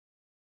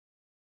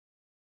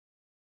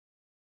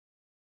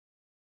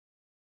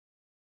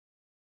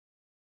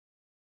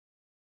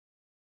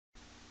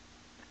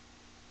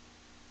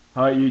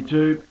Hi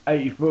YouTube,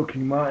 84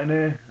 King Martin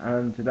here,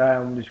 and today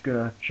I'm just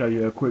going to show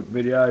you a quick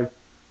video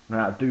on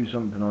how to do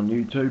something on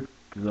YouTube,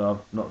 because I've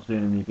not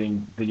seen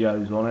anything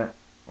videos on it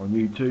on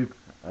YouTube.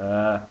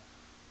 Now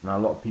a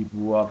lot of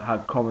people have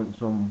had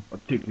comments on a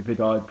particular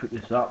video I put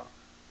this up,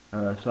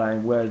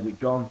 saying where's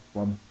it gone.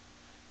 Well, I'm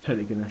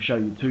totally going to show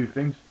you two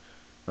things,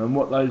 and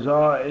what those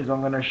are is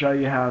I'm going to show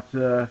you how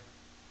to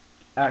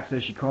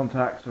access your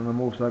contacts, and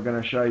I'm also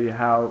going to show you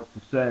how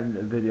to send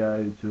a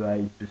video to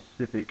a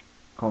specific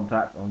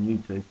contact on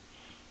YouTube.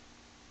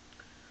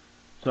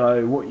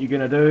 So what you're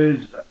going to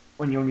do is,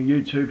 when you're on your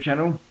YouTube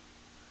channel,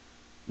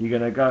 you're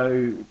going to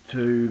go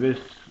to this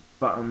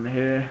button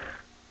here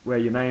where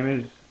your name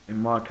is. In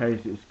my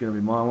case it's going to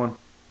be my one.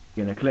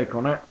 You're going to click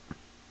on it.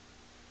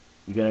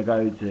 You're going to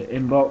go to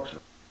inbox.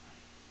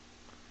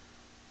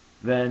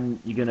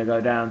 Then you're going to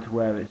go down to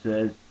where it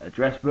says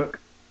address book.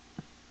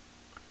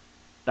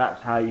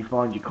 That's how you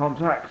find your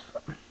contacts.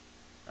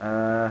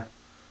 As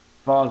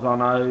far as I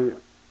know,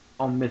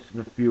 I'm missing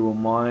a few on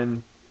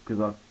mine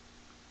because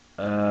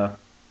I'm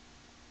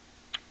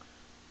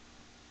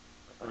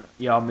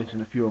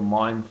missing a few on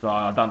mine, so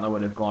I don't know where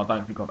they've gone. I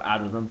don't think I've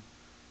added them,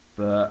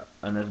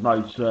 and there's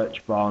no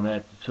search bar on there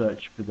to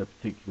search for the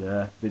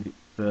particular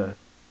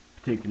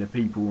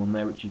people on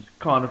there, which is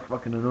kind of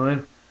fucking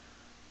annoying.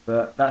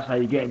 But that's how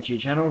you get into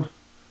your channels.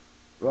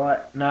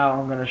 Right,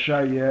 now I'm going to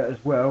show you as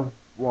well,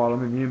 while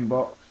I'm in the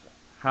inbox,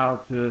 how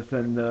to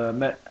send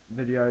a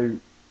video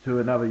to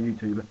another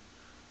YouTuber.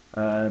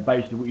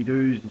 Basically what you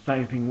do is the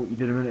same thing what you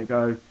did a minute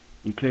ago.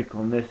 You click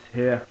on this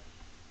here,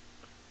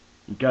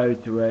 you go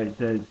to where it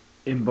says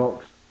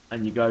inbox,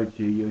 and you go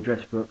to your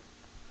address book.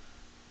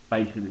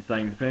 Basically the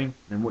same thing.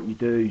 And what you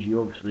do is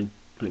you obviously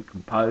click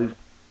compose.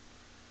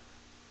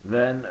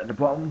 Then at the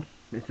bottom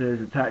it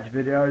says attach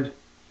videos,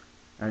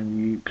 and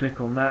you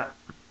click on that,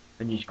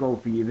 and you scroll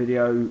for your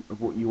video of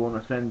what you want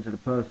to send to the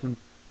person.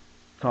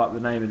 Type the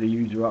name of the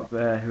user up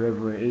there,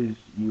 whoever it is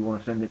you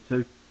want to send it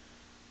to,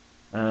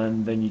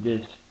 and then you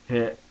just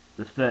hit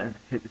the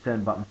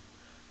send button,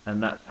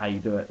 and that's how you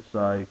do it.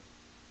 So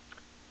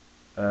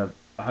I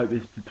hope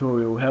this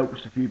tutorial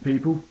helps a few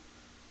people,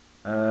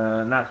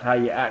 and that's how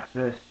you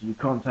access your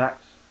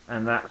contacts,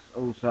 and that's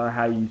also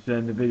how you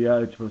send a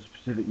video to a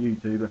specific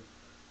YouTuber,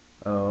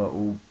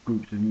 or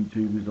groups of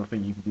YouTubers. I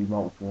think you can do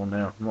multiple on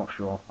now. I'm not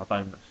sure. I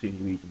don't see any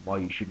reason why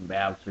you shouldn't be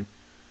able to.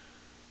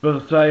 But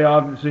as I say, I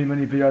haven't seen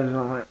many videos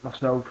on it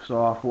myself,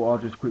 so I thought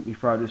I'd just quickly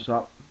throw this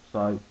up.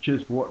 So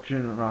cheers for watching,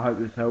 and I hope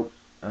this helps,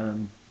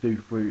 and feel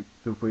free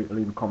to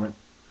leave a comment.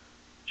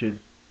 Cheers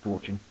for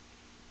watching.